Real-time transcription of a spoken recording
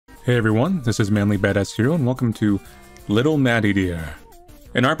Hey everyone, this is Manly Badass Hero and welcome to Little Maddie Dear,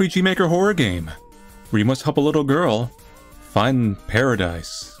 an RPG Maker horror game where you must help a little girl find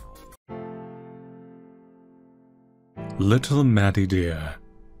paradise. Little Maddie Dear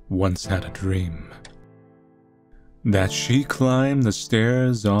once had a dream that she climbed the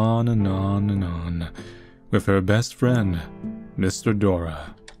stairs on and on and on with her best friend, Mr.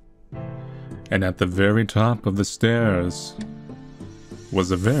 Dora. And at the very top of the stairs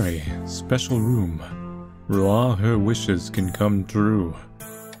was a very special room where all her wishes can come true.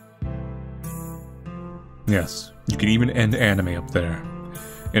 Yes, you can even end anime up there.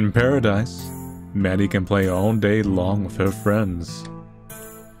 In paradise, Maddie can play all day long with her friends.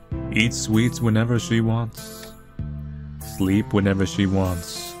 Eat sweets whenever she wants. Sleep whenever she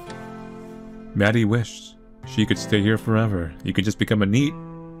wants. Maddie wished she could stay here forever. You could just become a NEET.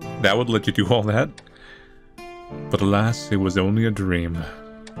 That would let you do all that. But alas, it was only a dream.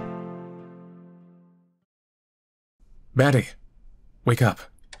 Maddie, wake up.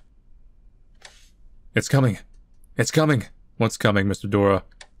 It's coming. It's coming. What's coming, Mr. Dora?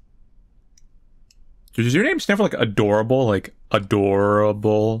 Does your name stand for like adorable? Like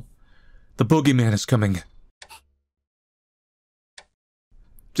adorable? The boogeyman is coming.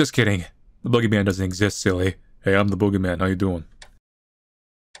 Just kidding. The boogeyman doesn't exist, silly. Hey, I'm the boogeyman. How you doing?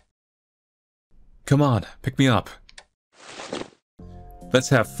 Come on, pick me up. Let's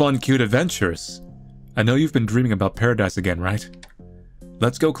have fun, cute adventures. I know you've been dreaming about paradise again, right?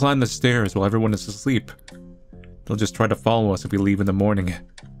 Let's go climb the stairs while everyone is asleep. They'll just try to follow us if we leave in the morning.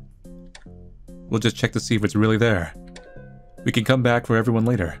 We'll just check to see if it's really there. We can come back for everyone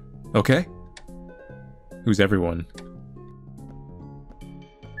later, okay? Who's everyone?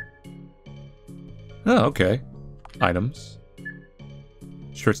 Oh, okay. Items.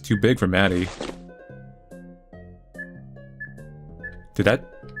 Sure, it's too big for Maddie. Did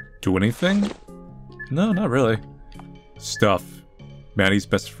that do anything? No, not really. Stuff. Maddie's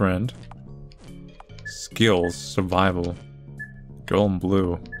best friend. Skills. Survival. Girl in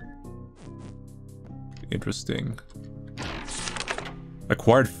blue. Interesting.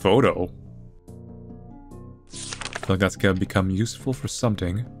 Acquired photo. I feel like that's gonna become useful for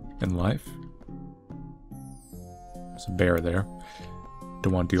something in life. There's a bear there.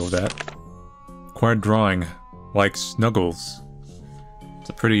 Don't want to deal with that. Acquired drawing. Like Snuggles. It's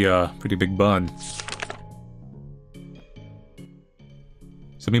a pretty big bun.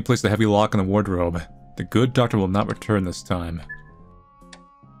 Somebody placed a heavy lock on the wardrobe. The good doctor will not return this time.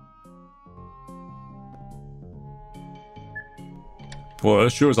 Boy, there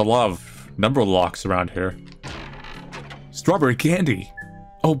sure is a lot of number locks around here. Strawberry candy!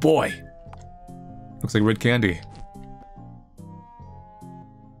 Oh boy! Looks like red candy.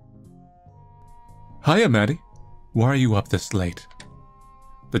 Hiya, Maddie. Why are you up this late?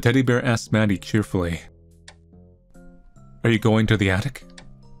 The teddy bear asked Maddie cheerfully. Are you going to the attic?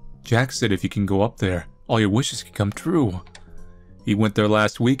 Jack said if you can go up there, all your wishes can come true. He went there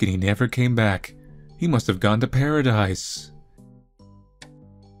last week and he never came back. He must have gone to paradise.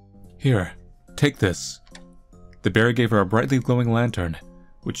 Here, take this. The bear gave her a brightly glowing lantern,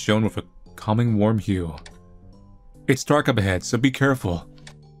 which shone with a calming warm hue. It's dark up ahead, so be careful.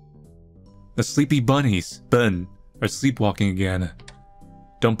 The sleepy bunnies, are sleepwalking again.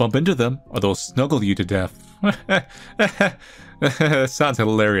 Don't bump into them, or they'll snuggle you to death. Sounds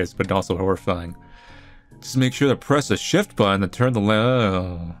hilarious, but also horrifying. Just make sure to press the shift button to turn the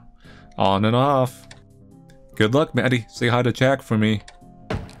lamp on and off. Good luck, Maddie. Say hi to Jack for me.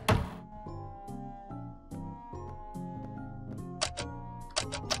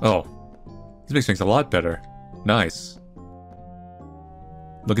 Oh, this makes things a lot better. Nice.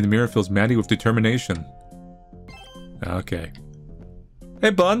 Look in the mirror fills Maddie with determination. Okay. Hey,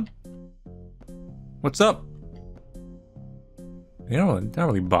 Bun. What's up? You know, not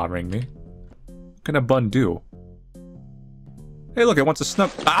really bothering me. What can a Bun do? Hey, look, it wants to snug.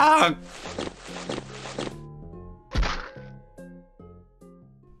 Ah!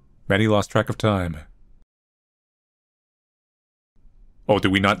 Maddie lost track of time. Oh,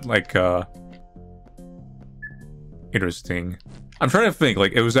 did we not, like, interesting. I'm trying to think,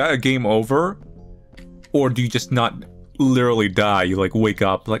 like, was that a game over? Or do you just not literally die? You, like, wake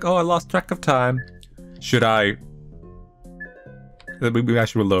up, like, oh, I lost track of time. Should I... Maybe I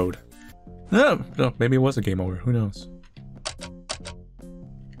should reload. No, maybe it was a game over. Who knows?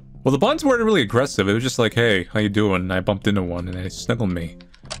 Well, the buns weren't really aggressive. It was just like, hey, how you doing? And I bumped into one and they snuggled me.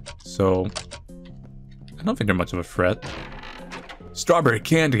 So, I don't think they're much of a threat. Strawberry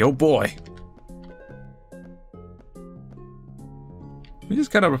candy, oh boy. They're just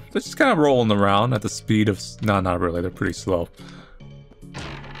kind of rolling around at the speed of... No, not really. They're pretty slow.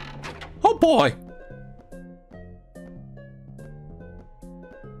 boy!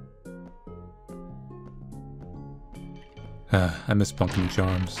 I miss pumpkin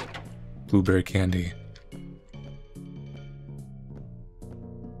charms. Blueberry candy.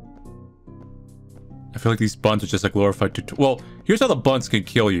 I feel like these buns are just a glorified well, here's how the buns can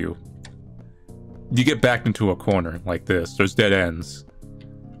kill you. You get backed into a corner like this. There's dead ends.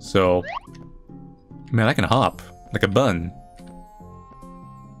 So, man, I can hop like a bun.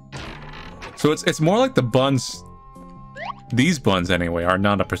 So it's more like the buns. These buns, anyway, are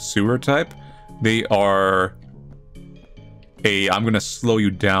not a pursuer type. They are a I'm gonna slow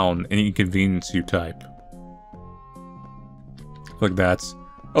you down and inconvenience you type. Like that's.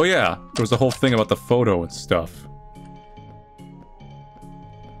 Oh yeah, there was a whole thing about the photo and stuff.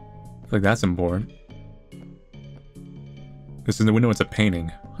 Like that's important. This in the window, it's a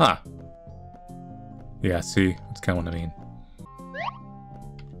painting. Huh. Yeah, see? That's kind of what I mean.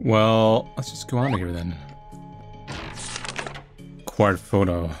 Well, let's just go out of here then. Acquired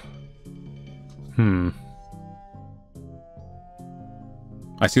photo.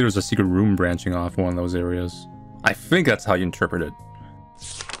 I see there's a secret room branching off one of those areas. I think that's how you interpret it.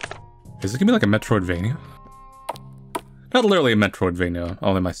 Is it gonna be like a Metroidvania? Not literally a Metroidvania,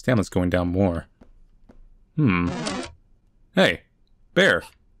 although my stamina's going down more. Hey, bear.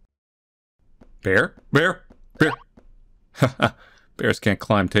 Bear? Bear? Bear? Haha, bears can't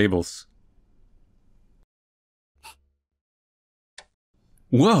climb tables.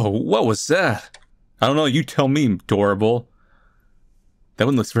 Whoa, what was that? I don't know, you tell me, adorable. That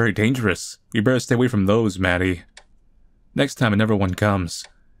one looks very dangerous. You better stay away from those, Maddie. Next time another one comes,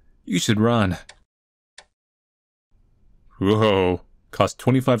 you should run. Whoa. Costs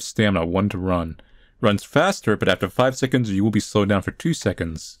 25 stamina, 1 to run. Runs faster, but after 5 seconds, you will be slowed down for 2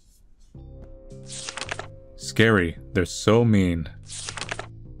 seconds. Scary. They're so mean.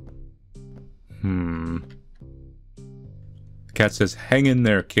 The cat says, hang in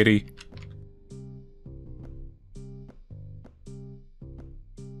there, kitty.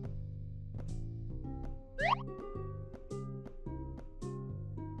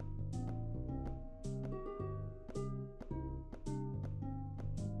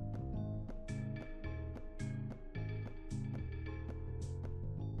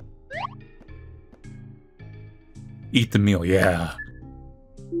 Eat the meal, yeah.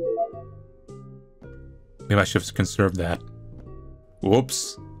 Maybe I should have conserved that.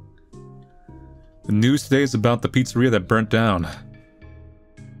 Whoops. The news today is about the pizzeria that burnt down.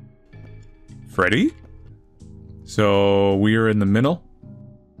 Freddy? So, we're in the middle?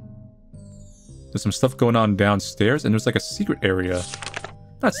 There's some stuff going on downstairs, and there's like a secret area.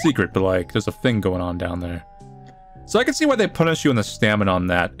 Not secret, but like, there's a thing going on down there. So I can see why they punish you on the stamina on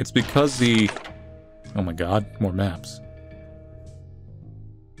that. It's because the... Oh my god, more maps.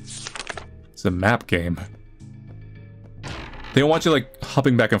 It's a map game. They don't want you like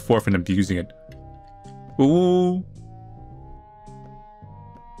hopping back and forth and abusing it. Ooh.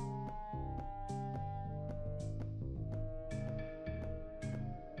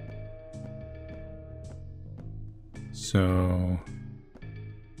 So...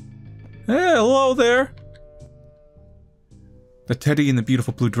 Hey, hello there! The teddy in the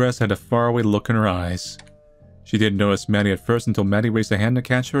beautiful blue dress had a faraway look in her eyes. She didn't notice Maddie at first until Maddie raised a hand to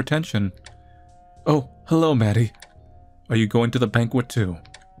catch her attention. Oh, hello, Maddie. Are you going to the banquet too?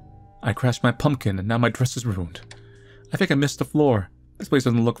 I crashed my pumpkin and now my dress is ruined. I think I missed the floor. This place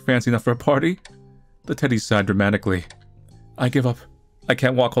doesn't look fancy enough for a party. The teddy sighed dramatically. I give up. I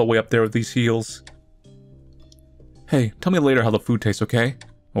can't walk all the way up there with these heels. Hey, tell me later how the food tastes, okay?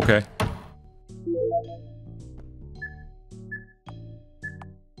 Okay.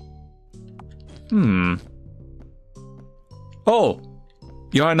 Oh!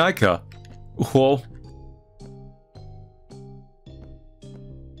 Yarnaika. Whoa.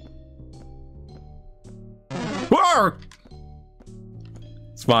 Arr!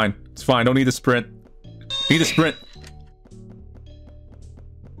 It's fine. It's fine. Don't need to sprint. Need to sprint.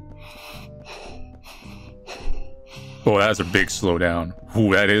 Oh, that's a big slowdown.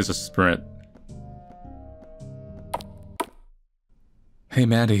 Ooh, that is a sprint. Hey,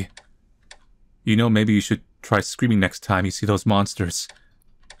 Maddie. You know, maybe you should try screaming next time you see those monsters.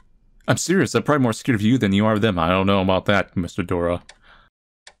 I'm serious. I'm probably more scared of you than you are of them. I don't know about that, Mr. Dora.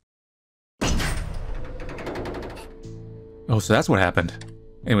 Oh, so that's what happened.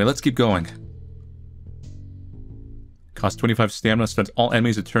 Anyway, let's keep going. Cost 25 stamina, stuns all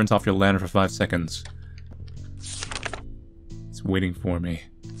enemies, it turns off your lantern for 5 seconds. It's waiting for me.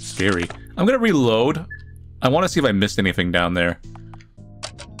 Scary. I'm gonna reload. I want to see if I missed anything down there.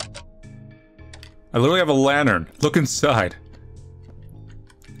 I literally have a lantern. Look inside.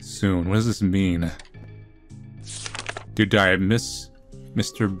 Soon. What does this mean? Dear Diary, I miss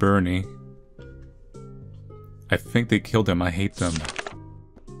Mr. Bernie. I think they killed him. I hate them.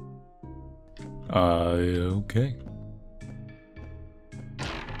 Okay.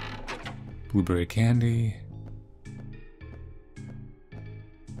 Blueberry candy.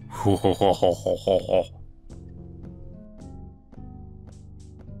 Ho ho ho ho ho ho ho.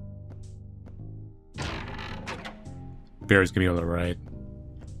 Bear's gonna be able to ride.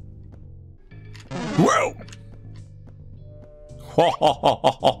 Whoa! Ho ho ho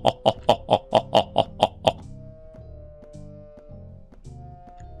ho ho ho ho.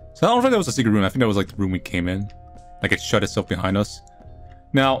 So I don't think that was a secret room. I think that was like the room we came in. Like it shut itself behind us.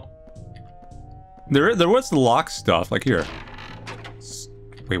 Now, there was the lock stuff. Like here.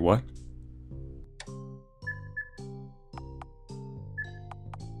 Wait, what?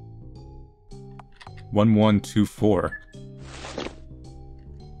 $1124.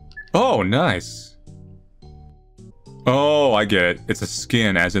 Oh, nice. Oh, I get it. It's a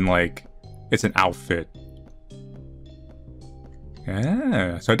skin, as in like, it's an outfit.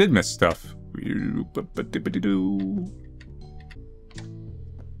 Yeah, so I did miss stuff.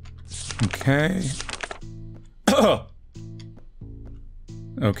 Okay.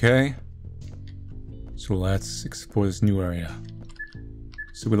 Okay. So let's explore this new area.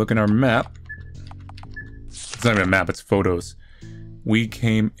 So we look at our map. It's not even a map, it's photos. We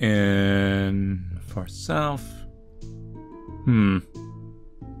came in far south.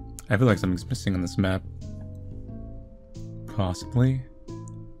 I feel like something's missing on this map. Possibly.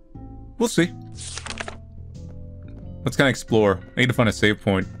 We'll see. Let's kind of explore. I need to find a save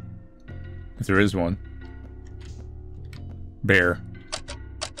point. If there is one. Bear.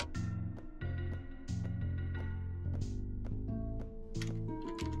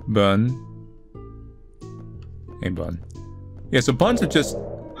 Bun. Hey, Bun. Yeah, so buns are just...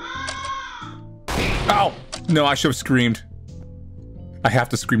 Ow! No, I should have screamed. I have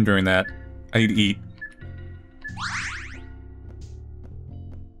to scream during that. I need to eat.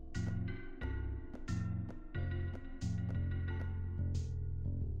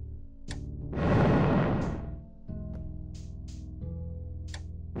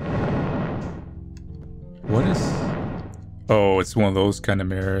 What is... Oh, it's one of those kind of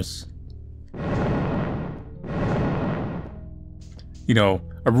mirrors. You know,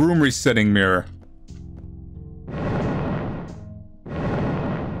 a room resetting mirror.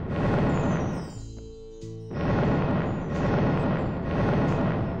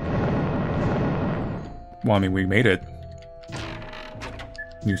 Well, I mean, we made it.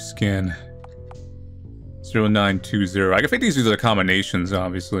 New skin. 0920. I think these are the combinations,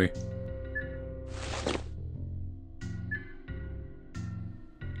 obviously.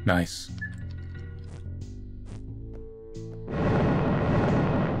 Nice.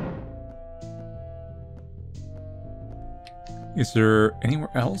 Is there anywhere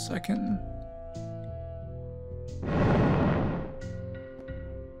else I can...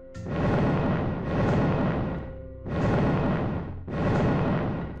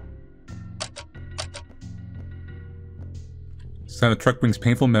 Sound of truck brings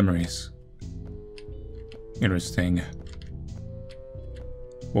painful memories. Interesting.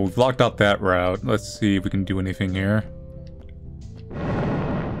 Well, we've locked out that route. Let's see if we can do anything here.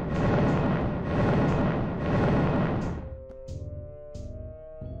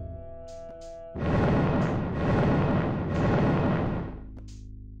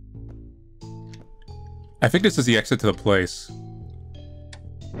 I think this is the exit to the place.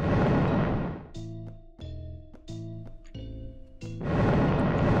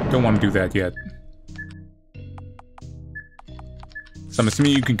 Don't want to do that yet. So I'm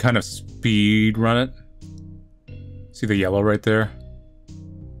assuming you can kind of speed run it. See the yellow right there?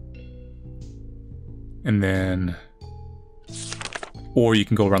 And then... Or you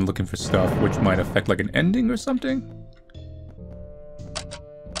can go around looking for stuff which might affect like an ending or something.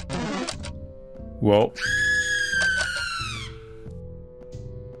 Whoa.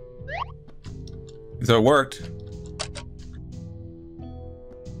 So it worked.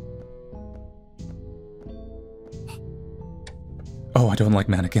 Oh, I don't like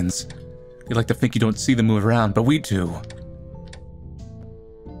mannequins. They like to think you don't see them move around, but we do.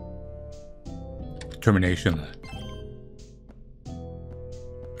 Determination.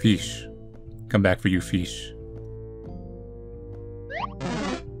 Fish. Come back for you, fish.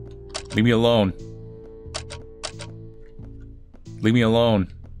 Leave me alone. Leave me alone.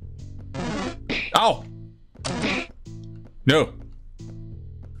 Ow! No!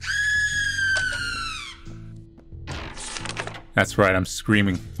 That's right, I'm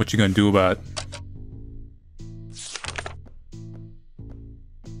screaming. What you gonna do about it?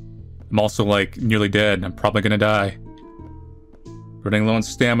 I'm also, like, nearly dead. I'm probably gonna die. Running low on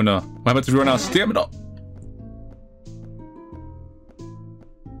stamina. I'm about to run out of stamina!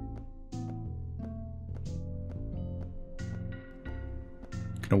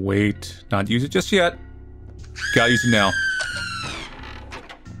 Gonna wait. Not use it just yet. Gotta use it now.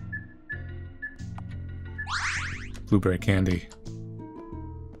 Blueberry candy.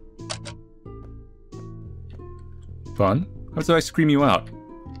 Fun? How did I scream you out?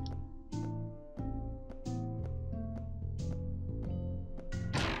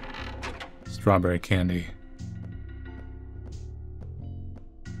 Strawberry candy.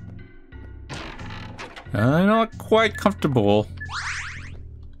 I'm not quite comfortable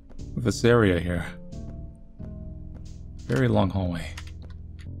with this area here. Very long hallway.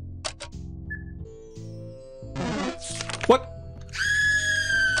 What?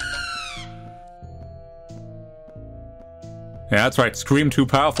 Yeah, that's right. Scream too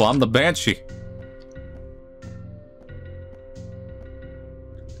powerful. I'm the Banshee.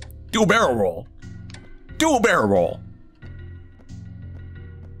 Do a barrel roll. Do a barrel roll.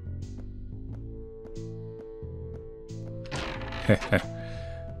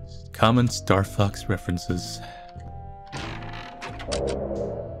 Common Star Fox references.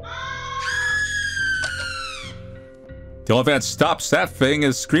 The only thing that stops that thing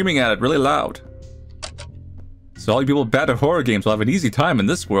is screaming at it really loud. So all you people bad at horror games will have an easy time in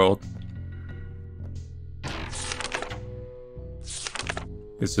this world.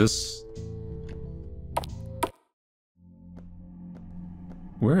 Is this...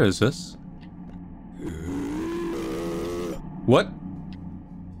 Where is this? What?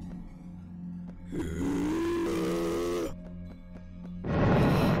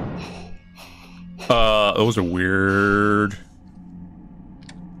 Those are weird.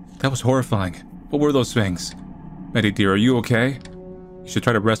 That was horrifying. What were those things? Maddie Dear, are you okay? You should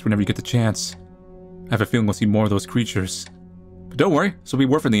try to rest whenever you get the chance. I have a feeling we'll see more of those creatures. But don't worry, this will be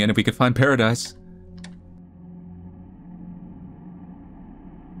worth it in the end if we can find paradise.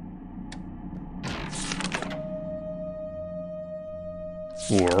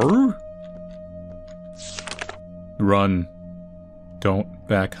 Or... Run. Don't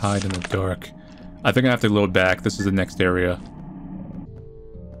back hide in the dark. I think I have to load back. This is the next area.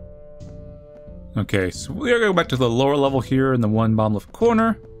 Okay, so we're gonna go back to the lower level here in the one bottom left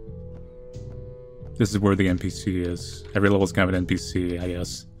corner. This is where the NPC is. Every level is kind of an NPC, I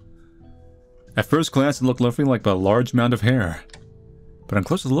guess. At first glance, it looked nothing like a large mound of hair. But on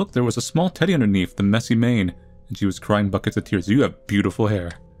closer look, there was a small teddy underneath the messy mane, and she was crying buckets of tears. You have beautiful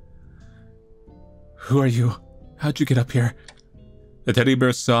hair. Who are you? How'd you get up here? The teddy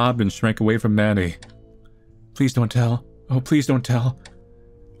bear sobbed and shrank away from Maddie. Please don't tell. Oh, please don't tell.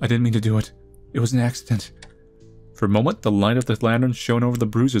 I didn't mean to do it. It was an accident. For a moment, the light of the lantern shone over the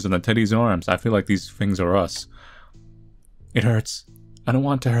bruises on the teddy's arms. I feel like these things are us. It hurts. I don't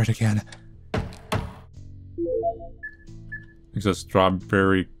want to hurt again. It's a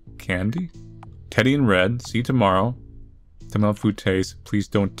strawberry candy? Teddy in red. See you tomorrow. Tell me how food tastes. Please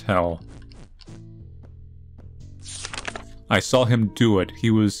don't tell. I saw him do it.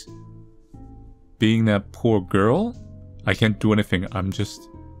 He was being that poor girl? I can't do anything. I'm just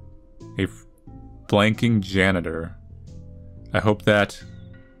a blanking janitor. I hope that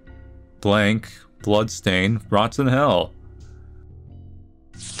blank bloodstain rots in hell.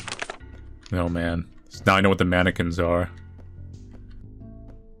 Oh man. Now I know what the mannequins are.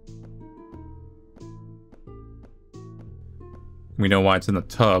 We know why it's in the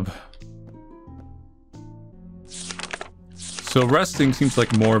tub. So resting seems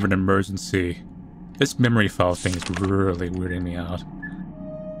like more of an emergency. This memory file thing is really weirding me out.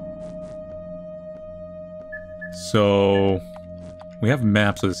 So we have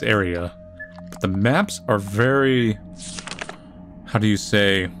maps of this area, but the maps are very, how do you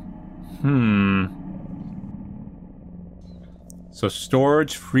say, So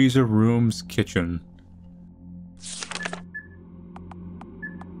storage, freezer, rooms, kitchen.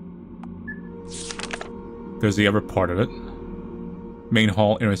 There's the other part of it. Main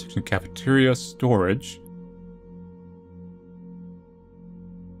hall, intersection, cafeteria, storage.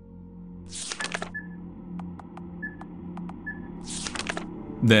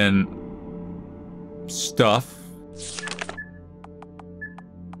 Then stuff.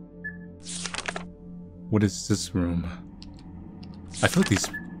 What is this room? I feel like these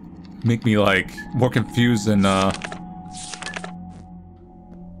make me like more confused than I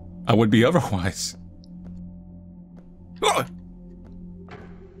would be otherwise. Ah!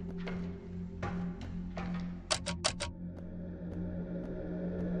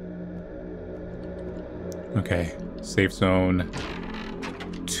 Okay, safe zone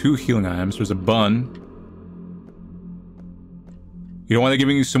 2 healing items. There's a bun. You know why they're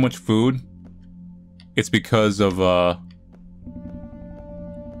giving you so much food? It's because of,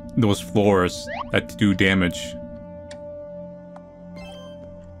 those floors that do damage.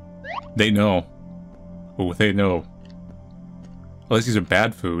 They know. Oh, they know. At least these are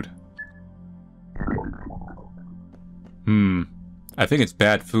bad food. I think it's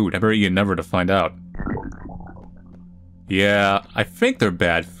bad food. I better eat another to find out. Yeah, I think they're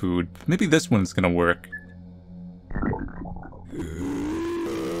bad food. Maybe this one's gonna work.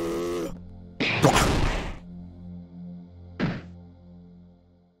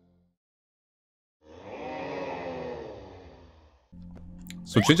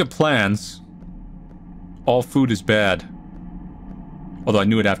 So change of plans. All food is bad. Although I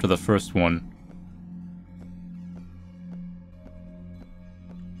knew it after the first one.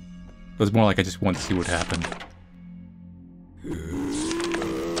 It was more like I just wanted to see what happened.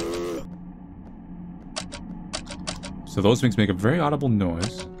 So those things make a very audible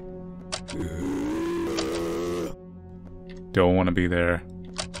noise. Don't want to be there.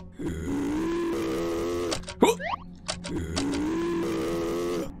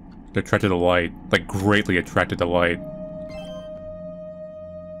 They're attracted to light. Like, greatly attracted to light.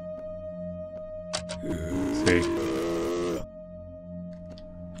 Let's see.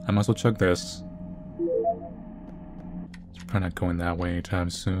 I might as well chug this. It's probably not going that way anytime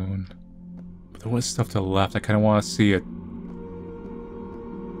soon. But there was stuff to the left. I kind of want to see it.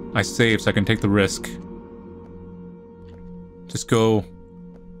 I saved so I can take the risk. Just go.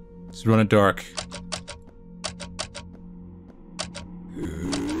 Just run it dark.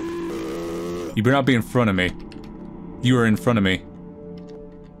 You better not be in front of me. You are in front of me.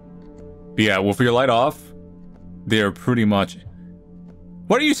 But yeah, well, for your light off, they are pretty much...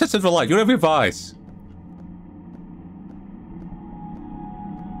 Why do you set such a light? You don't have your eyes.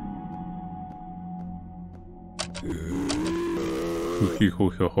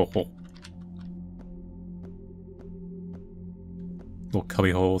 Little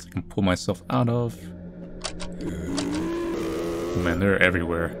cubby holes I can pull myself out of. Oh man, they're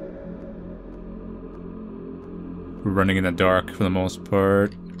everywhere. We're running in the dark for the most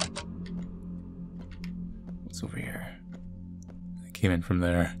part. What's over here? I came in from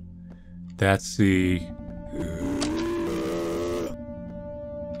there. That's the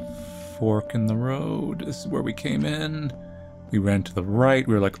fork in the road. This is where we came in. We ran to the right.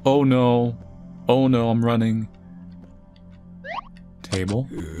 We were like, oh no. Oh no, I'm running. Table.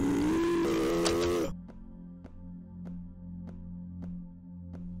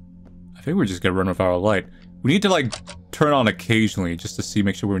 I think we're just gonna run with our light. We need to, like, turn on occasionally just to see,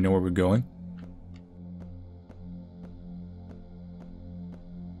 make sure we know where we're going.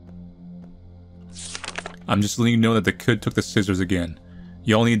 I'm just letting you know that the kid took the scissors again.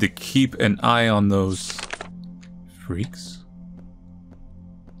 Y'all need to keep an eye on those freaks.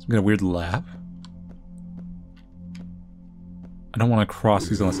 Some kind of weird lab. I don't want to cross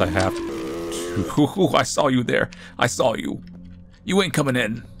these unless I have to. I saw you there. I saw you. You ain't coming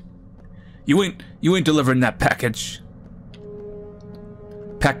in. You ain't delivering that package.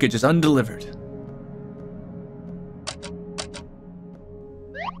 Package is undelivered.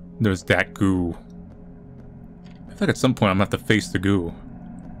 There's that goo. I feel like at some point I'm gonna have to face the goo.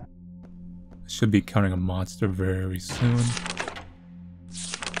 I should be encountering a monster very soon.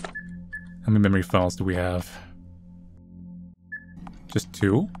 How many memory files do we have? Just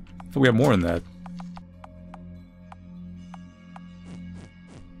 2? I thought we have more than that.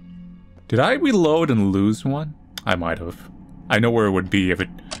 Did I reload and lose one? I might have. I know where it would be if it...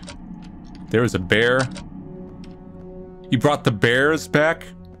 There was a bear. You brought the bears back?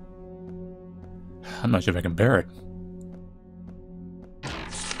 I'm not sure if I can bear it.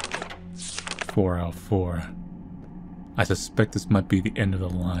 4 out of 4. I suspect this might be the end of the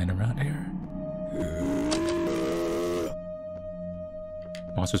line around here.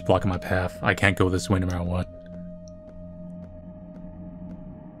 Monster's blocking my path. I can't go this way no matter what.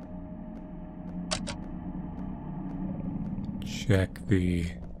 Check the...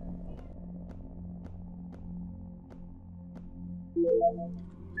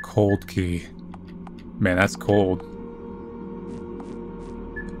 cold key. Man, that's cold.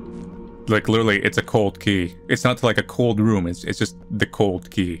 Like, literally, it's a cold key. It's not like a cold room, it's just the cold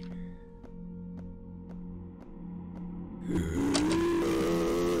key.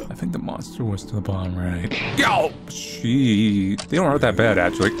 I think the monster was to the bottom right. Yo! Gee, they don't hurt that bad,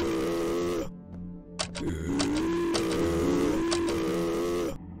 actually.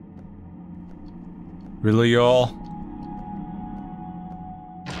 Really, y'all?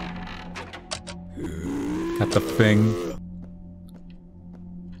 Got the thing.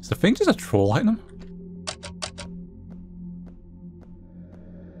 Is the thing just a troll item?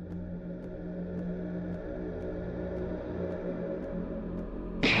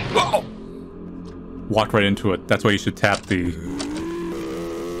 Oh! Walked right into it. That's why you should tap the...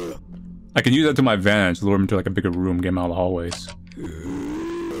 I can use that to my advantage, lure him into like a bigger room, get him out of the hallways.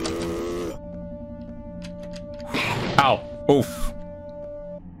 Ow! Oof.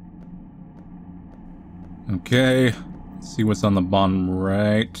 Okay. Let's see what's on the bottom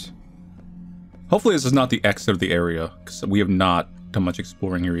right. Hopefully this is not the exit of the area, because we have not done much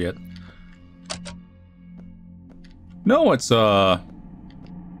exploring here yet. No, it's a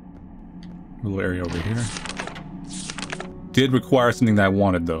little area over here. Did require something that I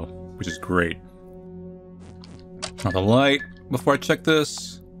wanted though, which is great. Now the light, before I check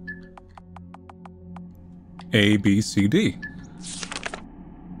this. A, B, C, D.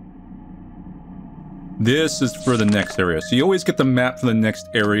 This is for the next area. So you always get the map for the next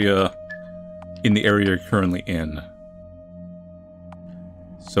area in the area you're currently in.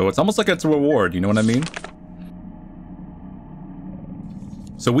 So it's almost like it's a reward, you know what I mean?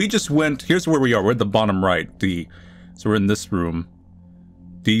 So we just went, here's where we are, we're at the bottom right, D. So we're in this room.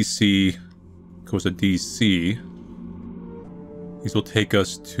 DC goes to DC. These will take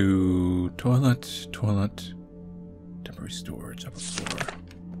us to toilet, temporary storage, upper floor.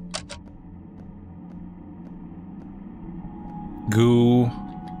 Goo.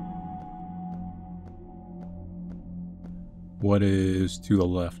 What is to the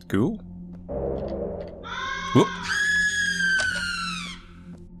left? Goo? Whoop.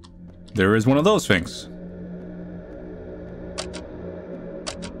 There is one of those things.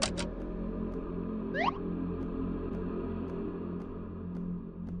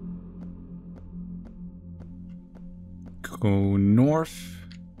 Go north.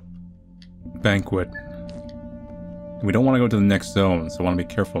 Banquet. We don't want to go to the next zone, so I want to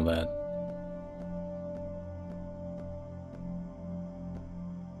be careful of that.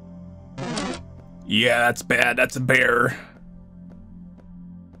 Yeah, that's bad. That's a bear.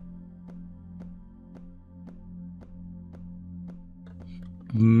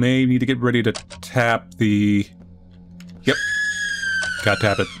 May need to get ready to tap the... Yep. Gotta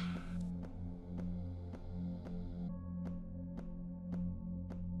tap it.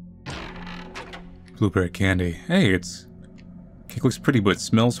 Blueberry candy. Hey, it's... Cake looks pretty, but it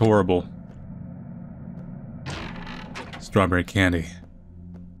smells horrible. Strawberry candy.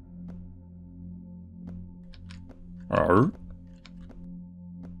 Arr.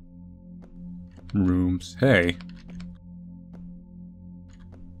 Rooms. Hey.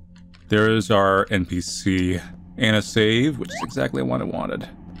 There is our NPC. And a save, which is exactly what I wanted.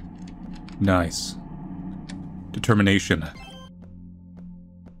 Nice. Determination.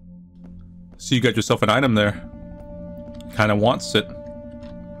 So you got yourself an item there. Kinda wants it.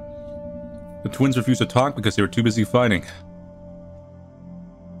 The twins refused to talk because they were too busy fighting.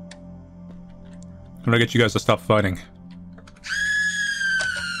 How do I get you guys to stop fighting?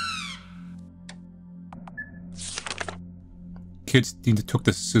 Kids need to took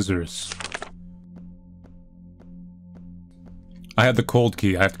the scissors. I have the cold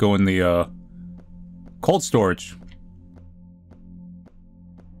key. I have to go in the cold storage.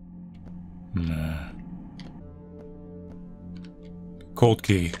 Cold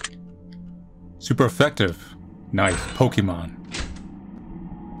key. Super effective. Nice. Pokemon.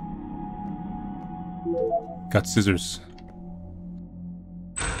 Got scissors.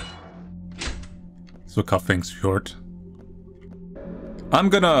 So cut things short. I'm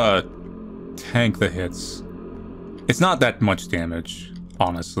gonna tank the hits. It's not that much damage,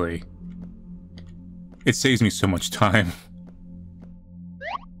 honestly. It saves me so much time.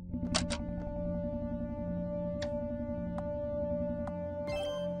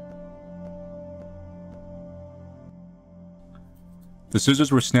 The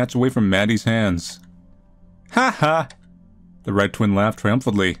scissors were snatched away from Maddie's hands. Ha ha! The right twin laughed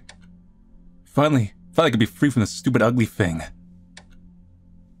triumphantly. Finally I could be free from this stupid ugly thing.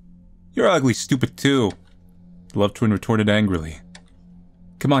 You're ugly, stupid too. The love twin retorted angrily.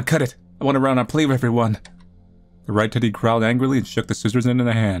 Come on, cut it. I want to run and play with everyone. The right teddy growled angrily and shook the scissors into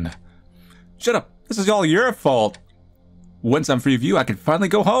the hand. Shut up! This is all your fault! Once I'm free of you, I can finally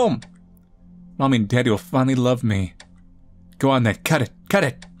go home! Mommy and Daddy will finally love me. Go on then, cut it! Cut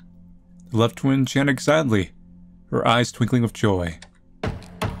it! The love twin chanted excitedly, her eyes twinkling with joy.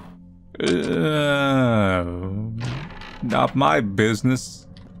 Not my business.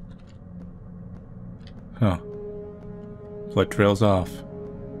 Huh. Blood trails off.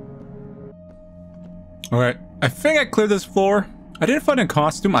 Alright, I think I cleared this floor. I didn't find a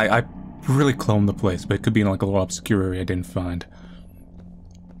costume. I really cloned the place, but it could be in like a little obscure area I didn't find.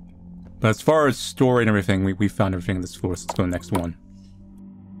 But as far as story and everything, we found everything in this floor, so let's go to the next one.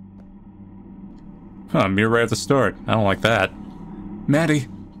 Huh, mirror right at the start. I don't like that. Maddie,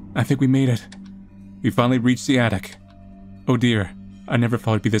 I think we made it. We finally reached the attic. Oh dear, I never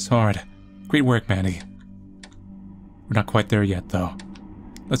thought it'd be this hard. Great work, Maddie. We're not quite there yet, though.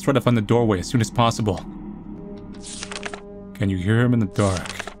 Let's try to find the doorway as soon as possible. Can you hear him in the dark?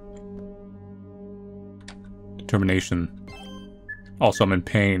 Determination. Also, I'm in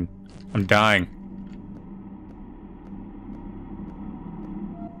pain. I'm dying.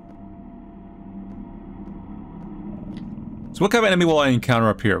 So what kind of enemy will I encounter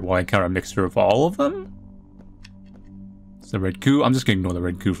up here? Will I encounter a mixture of all of them? It's the red goo. I'm just gonna ignore the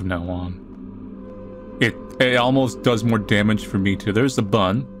red goo from now on. It almost does more damage for me too. There's the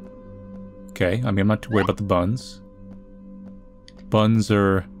bun. Okay, I mean, I'm not too worried about the buns. Buns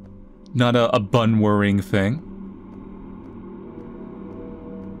are not a bun-worrying thing.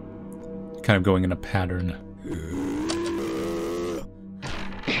 Kind of going in a pattern.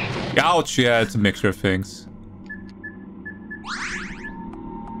 Ouch! Yeah, it's a mixture of things.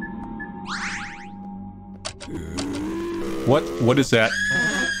 What is that?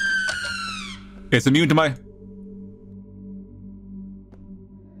 It's immune to my...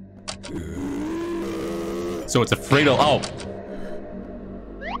 So it's afraid of... Oh!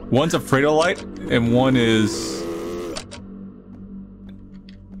 One's afraid of light, and one is...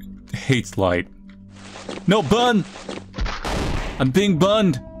 hates light. No, bun! I'm being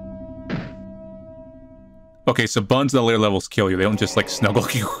bunned! Okay, so buns in the later levels kill you. They don't just, like, snuggle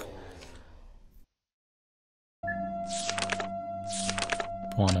you.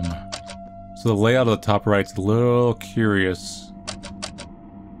 Quantum. So the layout of the top right's a little curious.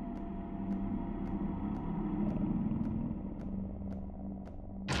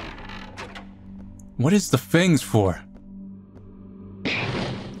 What is the fangs for?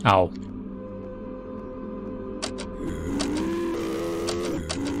 Ow.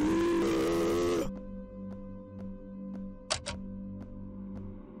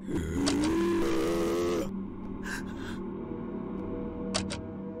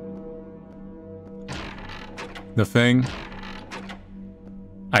 The thing.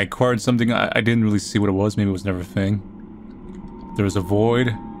 I acquired something. I didn't really see what it was. Maybe it was never a thing. There was a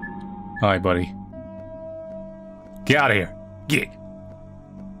void. Hi, buddy. Get out of here. Get.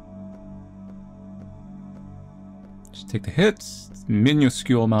 Just take the hits. It's a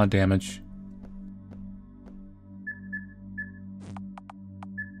minuscule amount of damage.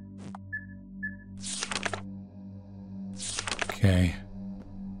 Okay.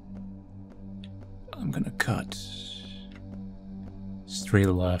 I'm gonna cut straight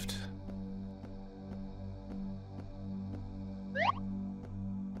left.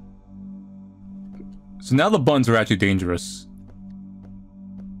 So now the buns are actually dangerous.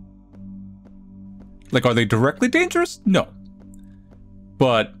 Like, are they directly dangerous? No.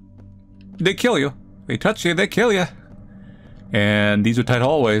 But they kill you. They touch you, they kill you. And these are tight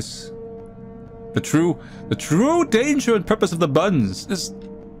hallways. The true danger and purpose of the buns is...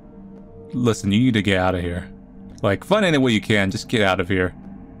 Listen, you need to get out of here. Like, find any way you can, just get out of here.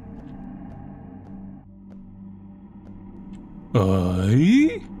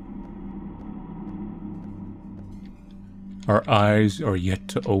 Our eyes are yet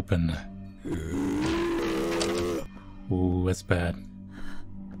to open. Ooh, that's bad.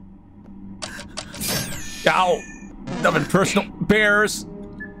 Ow! Nothing personal. Bears!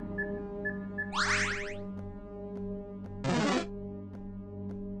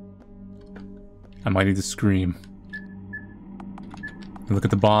 I might need to scream. Look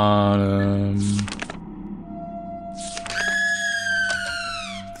at the bottom.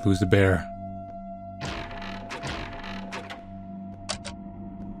 Lose the bear.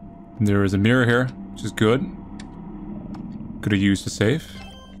 There is a mirror here, which is good. Could have used a safe.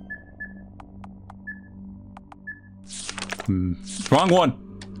 Wrong one!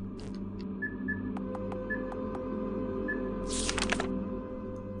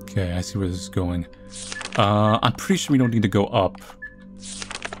 Okay, I see where this is going. I'm pretty sure we don't need to go up.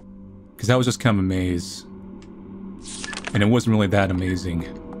 Because that was just kind of a maze. And it wasn't really that amazing.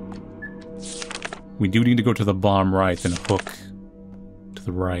 We do need to go to the bottom right and hook to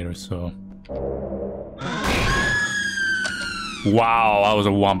the right or so. Wow, that was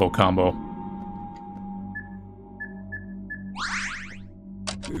a wombo combo.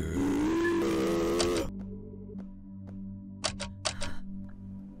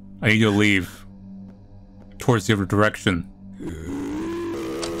 I need you to leave. Towards the other direction.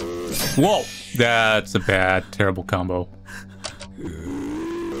 Whoa! That's a bad, terrible combo.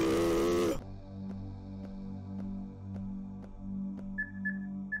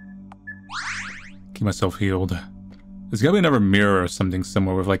 Keep myself healed. There's gotta be another mirror or something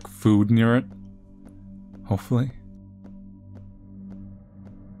somewhere with like food near it. Hopefully.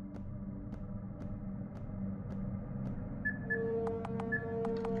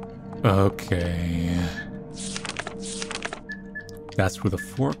 Okay. That's where the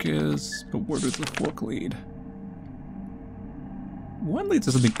fork is, but where does the fork lead? One leads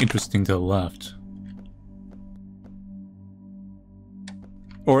to something interesting to the left.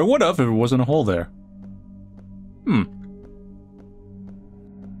 Or it would have if there wasn't a hole there.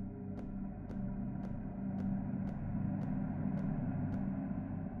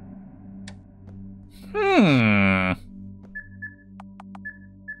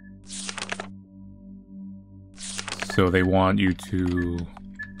 So they want you to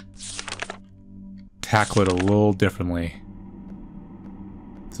tackle it a little differently.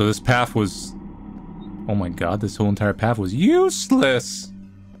 So this path was... Oh my god, this whole entire path was useless!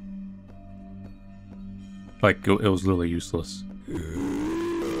 Like, it was literally useless.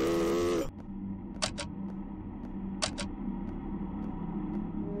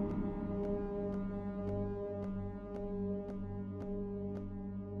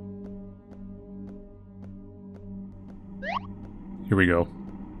 Here we go.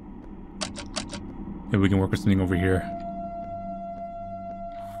 Maybe we can work with something over here.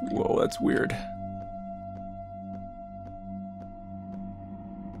 Whoa, that's weird.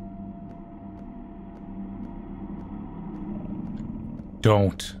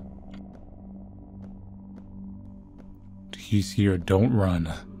 Don't. He's here, don't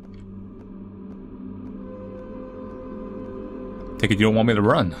run. Take it you don't want me to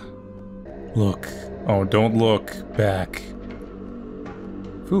run. Look. Oh, don't look back.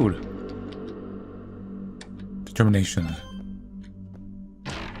 Food. Determination.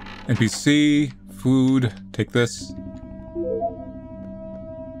 NPC. Food. Take this.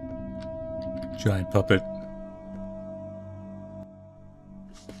 Giant puppet.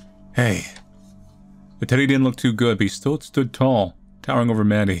 Hey. The teddy didn't look too good, but he still stood tall, towering over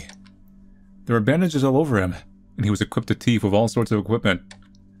Maddie. There were bandages all over him, and he was equipped to teeth with all sorts of equipment.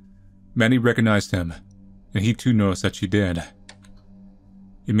 Maddie recognized him, and he too noticed that she did.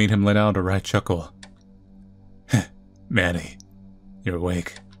 It made him let out a wry chuckle. Maddie, you're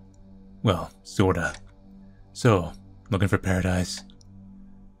awake. Well, sorta. So, looking for paradise?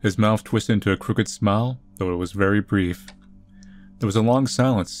 His mouth twisted into a crooked smile, though it was very brief. There was a long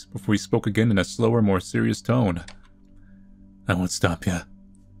silence before he spoke again in a slower, more serious tone. I won't stop you.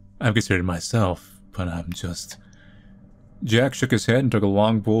 I've considered myself, but I'm just... Jack shook his head and took a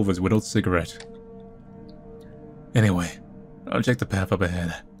long pull of his whittled cigarette. Anyway, I'll check the path up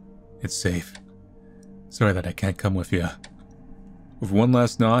ahead. It's safe. Sorry that I can't come with you. With one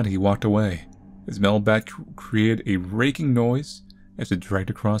last nod, he walked away. His metal bat created a raking noise as it dragged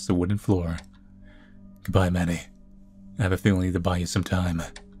across the wooden floor. Goodbye, Maddie. I have a feeling I need to buy you some time.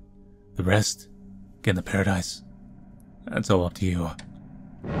 The rest, get into paradise. That's all up to you.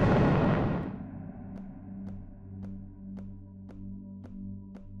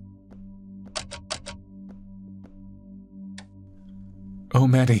 Oh,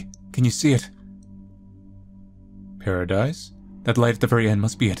 Maddie, can you see it? Paradise? That light at the very end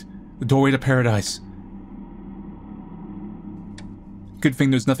must be it. The doorway to paradise. Good thing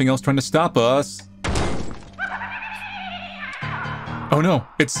there's nothing else trying to stop us. Oh no,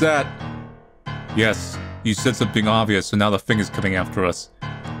 it's that. Yes, you said something obvious, so now the thing is coming after us.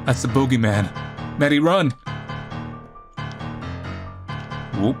 That's the bogeyman. Maddie, run!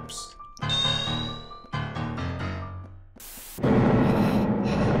 Whoops. I'm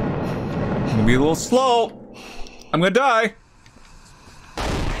gonna be a little slow. I'm gonna die.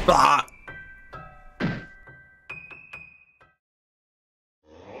 Ah!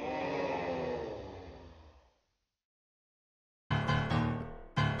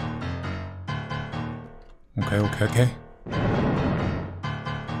 Okay.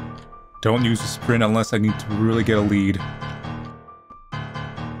 Don't use a sprint unless I need to really get a lead.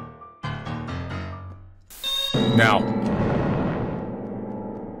 Now.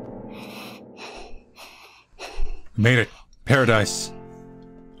 We made it. Paradise.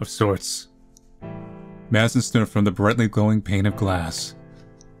 Of sorts. Madison stood from the brightly glowing pane of glass.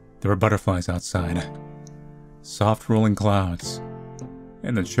 There were butterflies outside. Soft rolling clouds.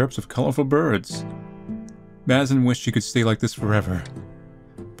 And the chirps of colorful birds. Madison wished she could stay like this forever.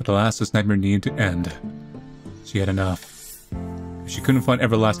 But alas, this nightmare needed to end. She had enough. She couldn't find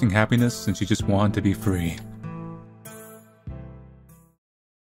everlasting happiness, and she just wanted to be free.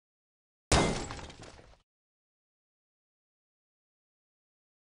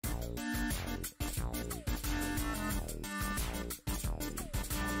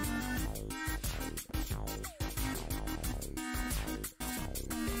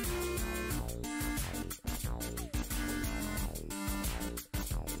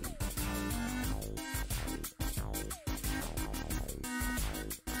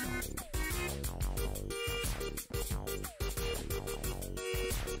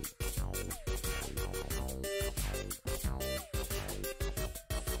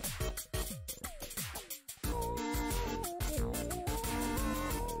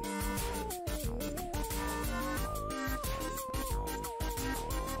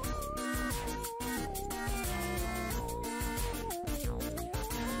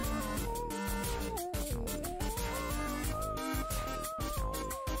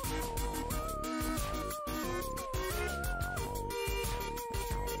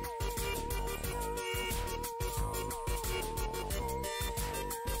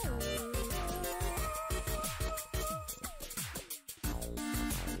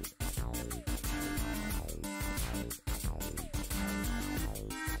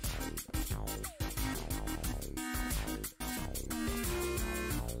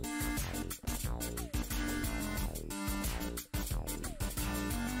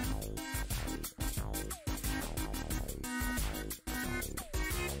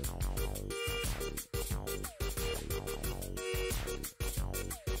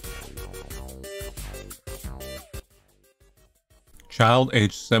 Child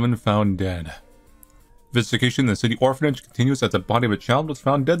age 7 found dead. Investigation in the city orphanage continues as the body of a child was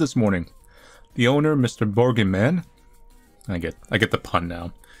found dead this morning. The owner, Mr. Borgeman, I get the pun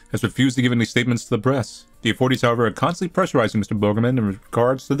now, has refused to give any statements to the press. The authorities, however, are constantly pressurizing Mr. Borgeman in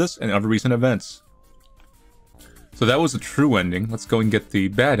regards to this and other recent events. So that was the true ending. Let's go and get the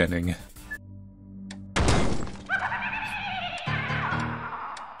bad ending.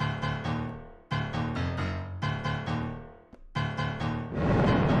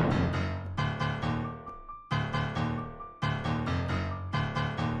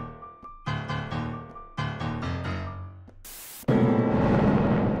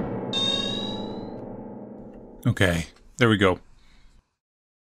 Okay, there we go.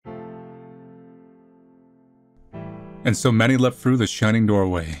 And so Maddie leapt through the shining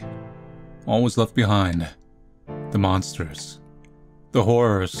doorway. All was left behind. The monsters. The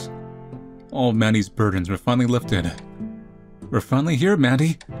horrors. All of Maddie's burdens were finally lifted. We're finally here,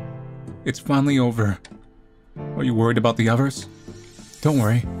 Maddie. It's finally over. Are you worried about the others? Don't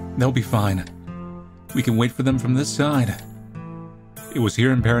worry, they'll be fine. We can wait for them from this side. It was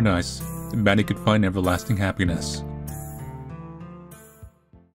here in paradise that Maddie could find everlasting happiness.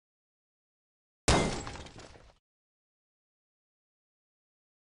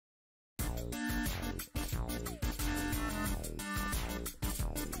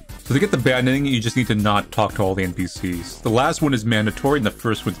 So to get the bad ending, you just need to not talk to all the NPCs. The last one is mandatory and the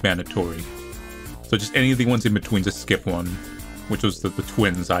first one's mandatory. So just any of the ones in between, just skip one. Which was the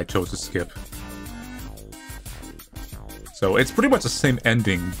twins I chose to skip. So it's pretty much the same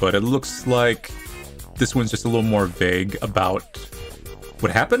ending, but it looks like this one's just a little more vague about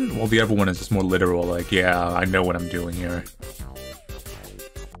what happened, while the other one is just more literal, like, yeah, I know what I'm doing here.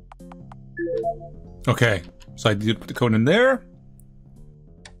 Okay, so I did put the code in there.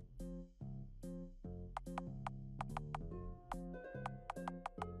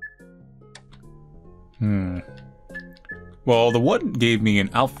 Well, the one gave me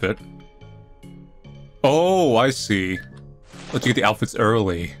an outfit. Oh, I see. Let you get the outfits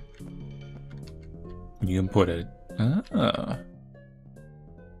early. You can put it. Ah.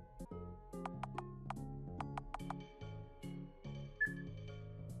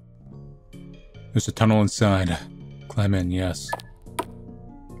 There's a tunnel inside. Climb in, yes.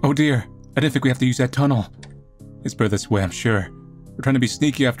 Oh dear, I didn't think we have to use that tunnel. It's better this way, I'm sure. We're trying to be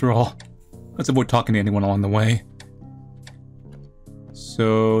sneaky after all. Let's avoid talking to anyone along the way.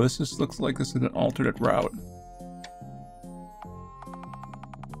 So, this just looks like this is an alternate route.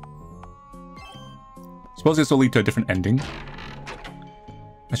 Suppose this will lead to a different ending.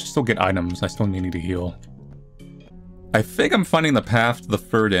 I should still get items, I still need to heal. I think I'm finding the path to the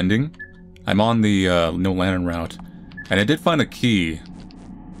third ending. I'm on the No Lantern route, and I did find a key,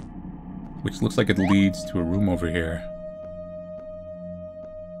 which looks like it leads to a room over here.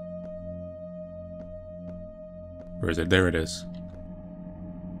 Where is it? There it is.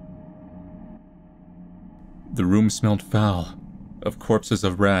 The room smelled foul, of corpses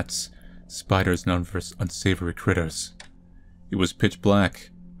of rats, spiders, and other unsavory critters. It was pitch black,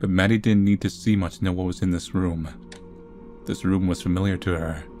 but Maddie didn't need to see much to know what was in this room. This room was familiar to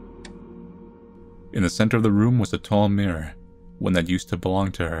her. In the center of the room was a tall mirror, one that used to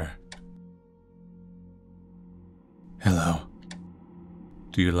belong to her. Hello.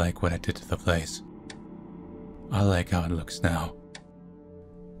 Do you like what I did to the place? I like how it looks now.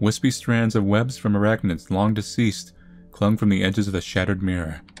 Wispy strands of webs from arachnids long deceased clung from the edges of the shattered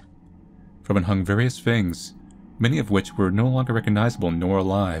mirror. From it hung various things, many of which were no longer recognizable nor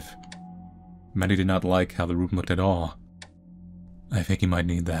alive. Maddie did not like how the room looked at all. I think you might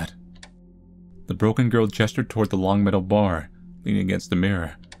need that. The broken girl gestured toward the long metal bar, leaning against the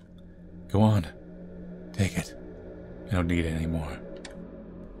mirror. Go on. Take it. I don't need it anymore.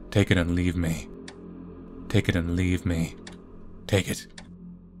 Take it and leave me. Take it and leave me. Take it.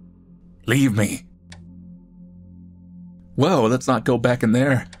 Leave me! Whoa, let's not go back in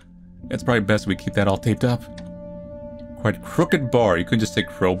there. It's probably best we keep that all taped up. Quite crooked bar. You couldn't just say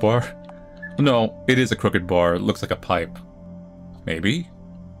crowbar? No, it is a crooked bar. It looks like a pipe. Maybe?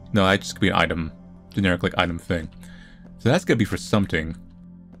 No, that just could be an item. Generic, like, item thing. So that's gonna be for something.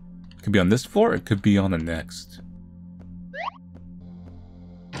 It could be on this floor, it could be on the next.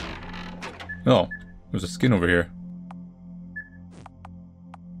 Oh, there's a skin over here.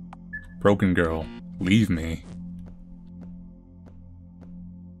 Broken girl, leave me.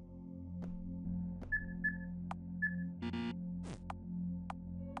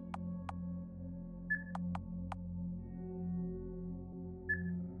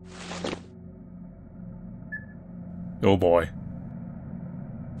 Oh boy.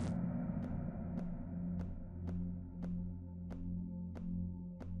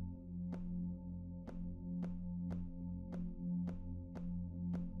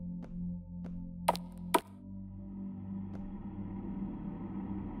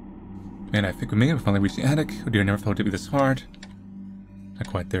 Man, I think we may have finally reached the attic. Oh dear, I never thought it'd be this hard. Not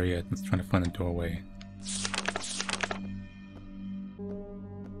quite there yet. Let's try to find the doorway.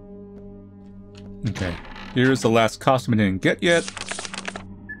 Okay. Here's the last costume I didn't get yet.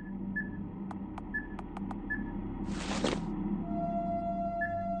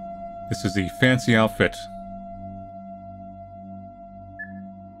 This is the fancy outfit.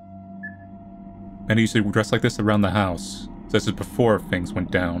 And I used to dress like this around the house. So this is before things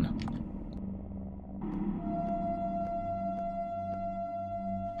went down.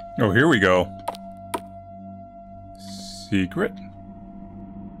 Oh, here we go. Secret?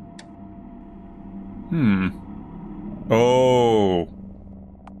 Oh.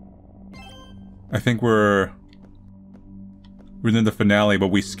 I think we're in the finale, but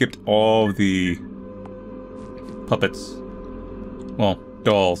we skipped all the puppets. Well,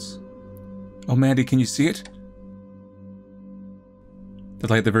 dolls. Oh, Maddie, can you see it? The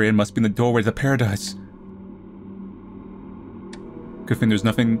light at the very end must be in the doorway to the paradise. Good thing there's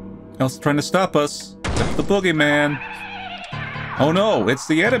nothing else trying to stop us. Except the boogeyman. Oh no, it's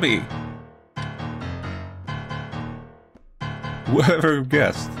the enemy! Whoever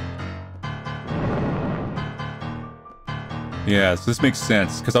guessed. Yeah, so this makes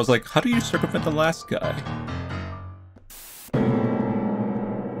sense, because I was like, how do you circumvent the last guy?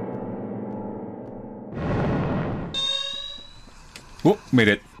 Whoop, made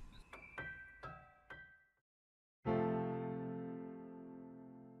it.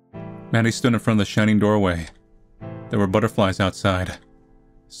 Maddie stood in front of the shining doorway. There were butterflies outside,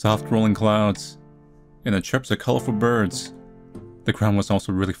 soft rolling clouds, and the chirps of colorful birds. The ground was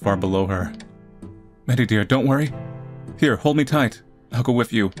also really far below her. Maddie dear, don't worry. Here, hold me tight. I'll go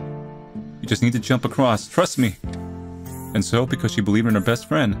with you. You just need to jump across, trust me. And so, because she believed in her best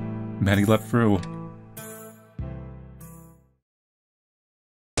friend, Maddie leapt through.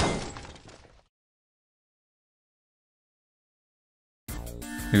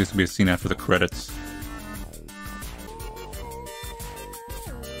 Maybe this will be a scene after the credits.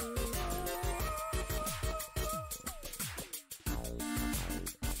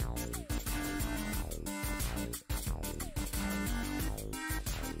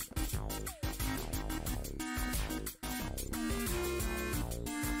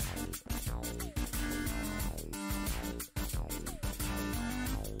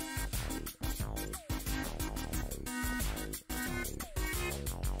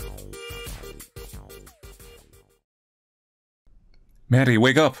 Maddie,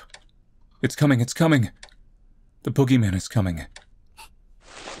 wake up! It's coming, it's coming! The boogeyman is coming.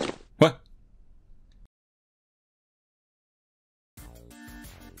 What?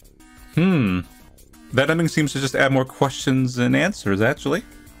 That ending seems to just add more questions than answers, actually.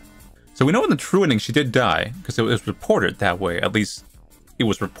 So we know in the true ending she did die, because it was reported that way. At least, it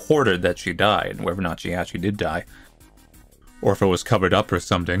was reported that she died, whether or not she actually did die. Or if it was covered up or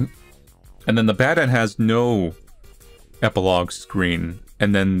something. And then the bad end has no epilogue screen,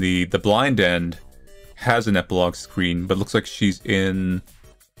 and then the blind end has an epilogue screen, but looks like she's in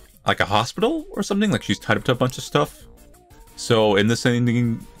like a hospital or something, like she's tied up to a bunch of stuff. So in this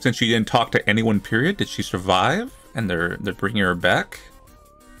ending, since she didn't talk to anyone, period, did she survive? And they're bringing her back?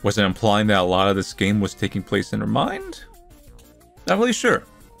 Was it implying that a lot of this game was taking place in her mind? Not really sure.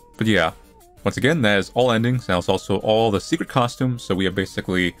 But yeah, once again, that is all endings. That was also all the secret costumes, so we have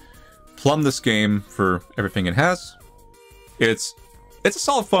basically plumbed this game for everything it has. It's a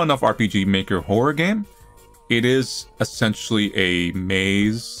solid, fun enough RPG Maker horror game. It is essentially a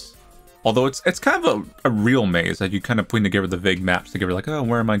maze, although it's kind of a real maze that you kind of putting together the vague maps together, like, oh,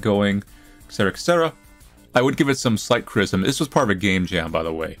 where am I going, etc., etc. I would give it some slight criticism. This was part of a game jam, by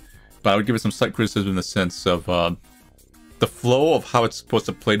the way, but I would give it some slight criticism in the sense of the flow of how it's supposed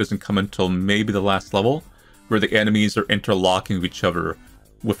to play doesn't come until maybe the last level, where the enemies are interlocking with each other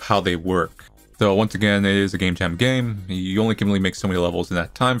with how they work. So once again, it is a game jam game. You only can really make so many levels in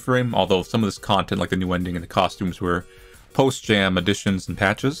that time frame, although some of this content, like the new ending and the costumes, were post-jam additions and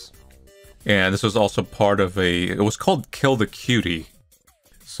patches. And this was also part of it was called Kill the Cutie.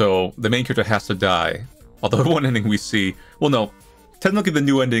 So the main character has to die. Although one ending we see, well no, technically the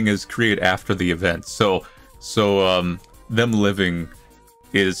new ending is created after the event. So them living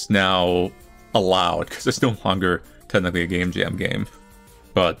is now allowed, because it's no longer technically a game jam game.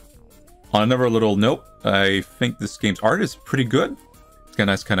 But on another little note, I think this game's art is pretty good. It's got a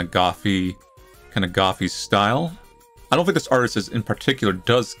nice kind of gothy style. I don't think this artist in particular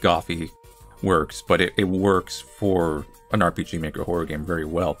does gothy works, but it works for an RPG Maker horror game very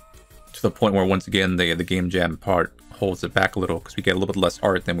well. To the point where, once again, the game jam part holds it back a little, because we get a little bit less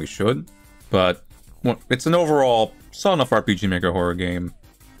art than we should. But well, it's an overall solid enough RPG Maker horror game.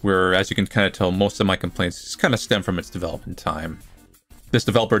 where, as you can kind of tell, most of my complaints just kind of stem from its development time. This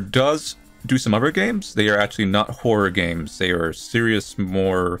developer does do some other games. They are actually not horror games. They are serious,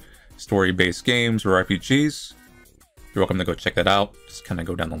 more story-based games or RPGs. You're welcome to go check that out. Just kind of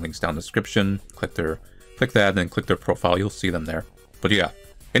go down the links down in the description, click that, and then click their profile. You'll see them there. But yeah.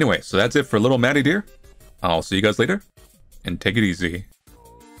 Anyway, so that's it for Little Maddie Dear. I'll see you guys later, and take it easy.